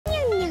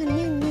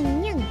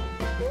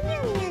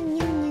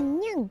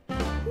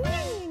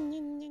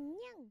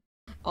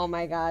Oh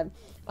my god.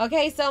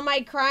 Okay, so my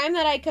crime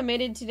that I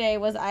committed today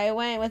was I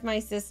went with my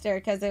sister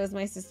because it was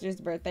my sister's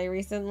birthday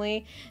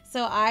recently.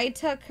 So I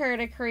took her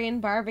to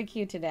Korean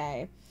barbecue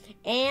today.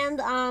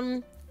 And,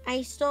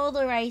 I stole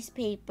the rice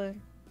paper.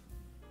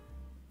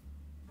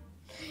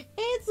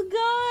 It's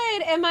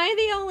good. Am I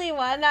the only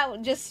one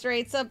that just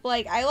straight up,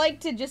 like, I like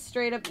to just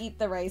straight up eat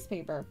the rice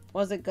paper.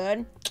 Was it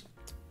good?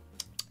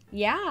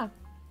 Yeah.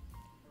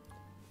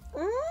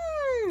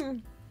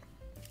 Mmm.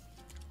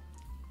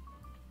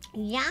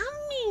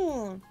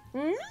 Yummy.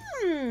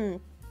 Mmm.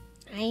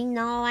 I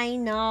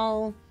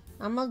know.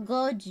 I'm gonna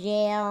go to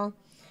jail.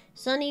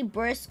 Sonny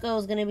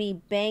Briscoe's gonna be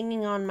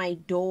banging on my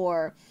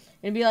door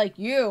and be like,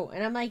 you.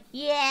 And I'm like,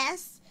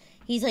 yes.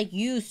 He's like,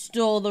 you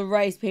stole the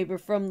rice paper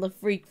from the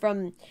freak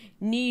from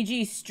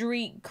Niji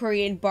Street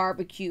Korean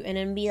barbecue. And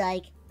then be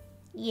like,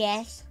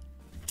 yes.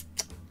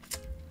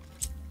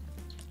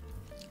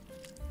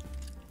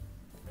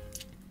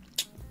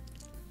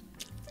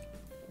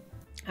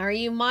 Are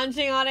you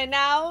munching on it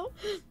now?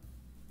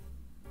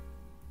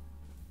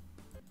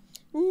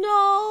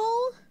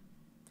 No.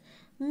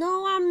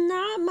 No, I'm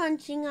not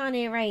munching on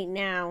it right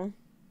now.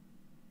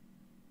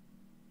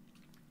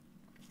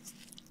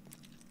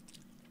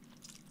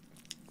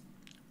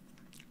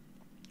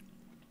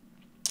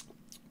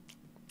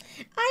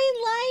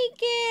 I like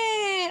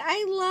it.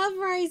 I love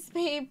rice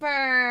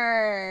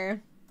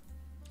paper.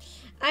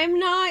 I'm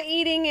not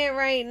eating it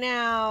right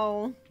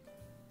now.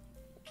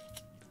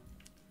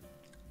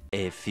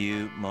 A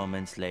few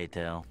moments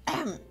later.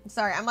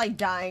 Sorry, I'm like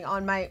dying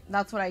on my...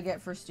 That's what I get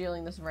for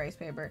stealing this rice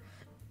paper.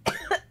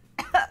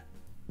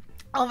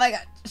 Oh my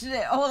god.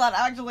 Shit. Hold on.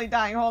 I'm actually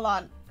dying. Hold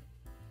on.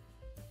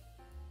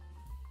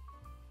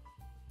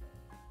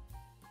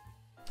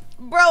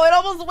 Bro, it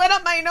almost went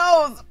up my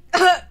nose.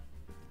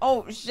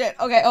 Oh shit.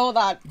 Okay, hold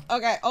on.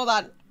 Okay, hold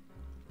on.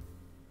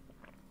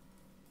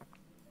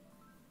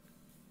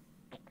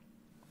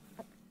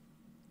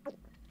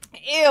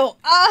 Ew.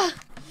 Ah.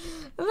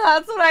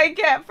 That's what I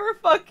get for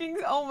fucking...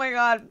 Oh my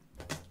god.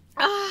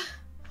 Ah.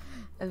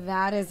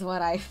 That is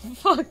what I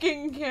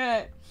fucking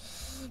get.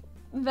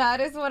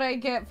 That is what I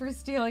get for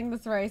stealing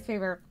this rice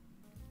paper.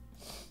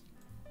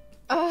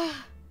 Ugh.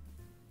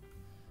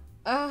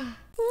 Ugh.